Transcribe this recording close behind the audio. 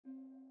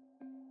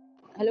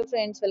Hello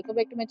friends, welcome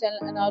back to my channel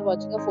and are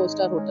watching a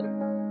 4-star hotel.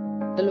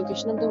 The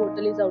location of the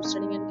hotel is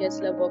outstanding and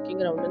guests love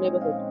walking around the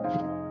neighborhood.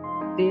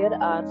 There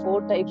are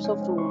 4 types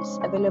of rooms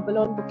available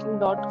on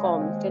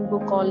booking.com. You can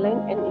book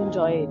online and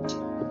enjoy it.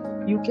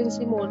 You can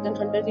see more than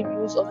 100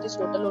 reviews of this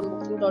hotel on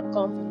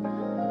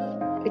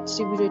booking.com. Its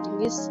review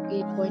rating is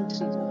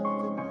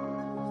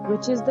 8.3,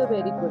 which is the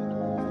very good.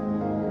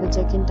 The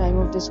check-in time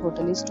of this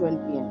hotel is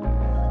 12 p.m.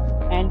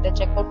 and the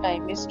check-out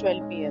time is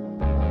 12 p.m.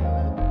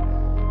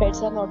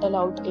 Pets are not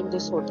allowed in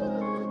this hotel.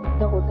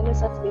 The hotel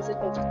accepts credit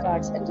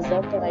cards and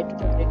reserves the right to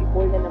temporarily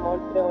hold an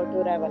amount prior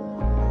to arrival.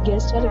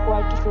 Guests are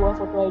required to show a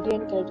photo ID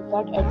and credit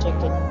card at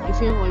check-in. If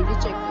you have already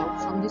checked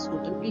out from this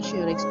hotel, please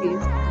share your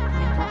experience in the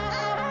comment box.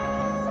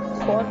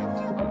 For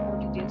booking or more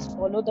details,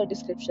 follow the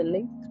description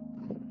link.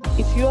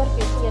 If you are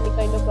facing any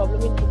kind of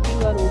problem in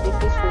booking a room in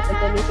this hotel,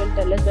 then you can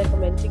tell us by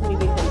commenting. We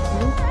will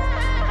help you.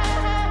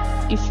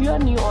 If you are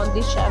new on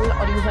this channel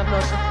or you have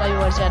not subscribed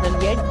our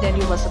channel yet, then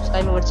you must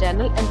subscribe our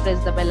channel and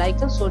press the bell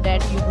icon so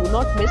that you do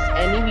not miss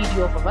any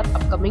video of our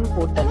upcoming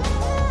hotel.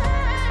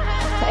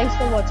 Thanks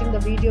for watching the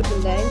video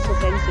till the end. So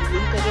friends, will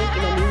meet again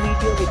in a new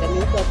video with a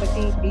new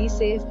property. Be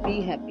safe,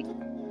 be happy.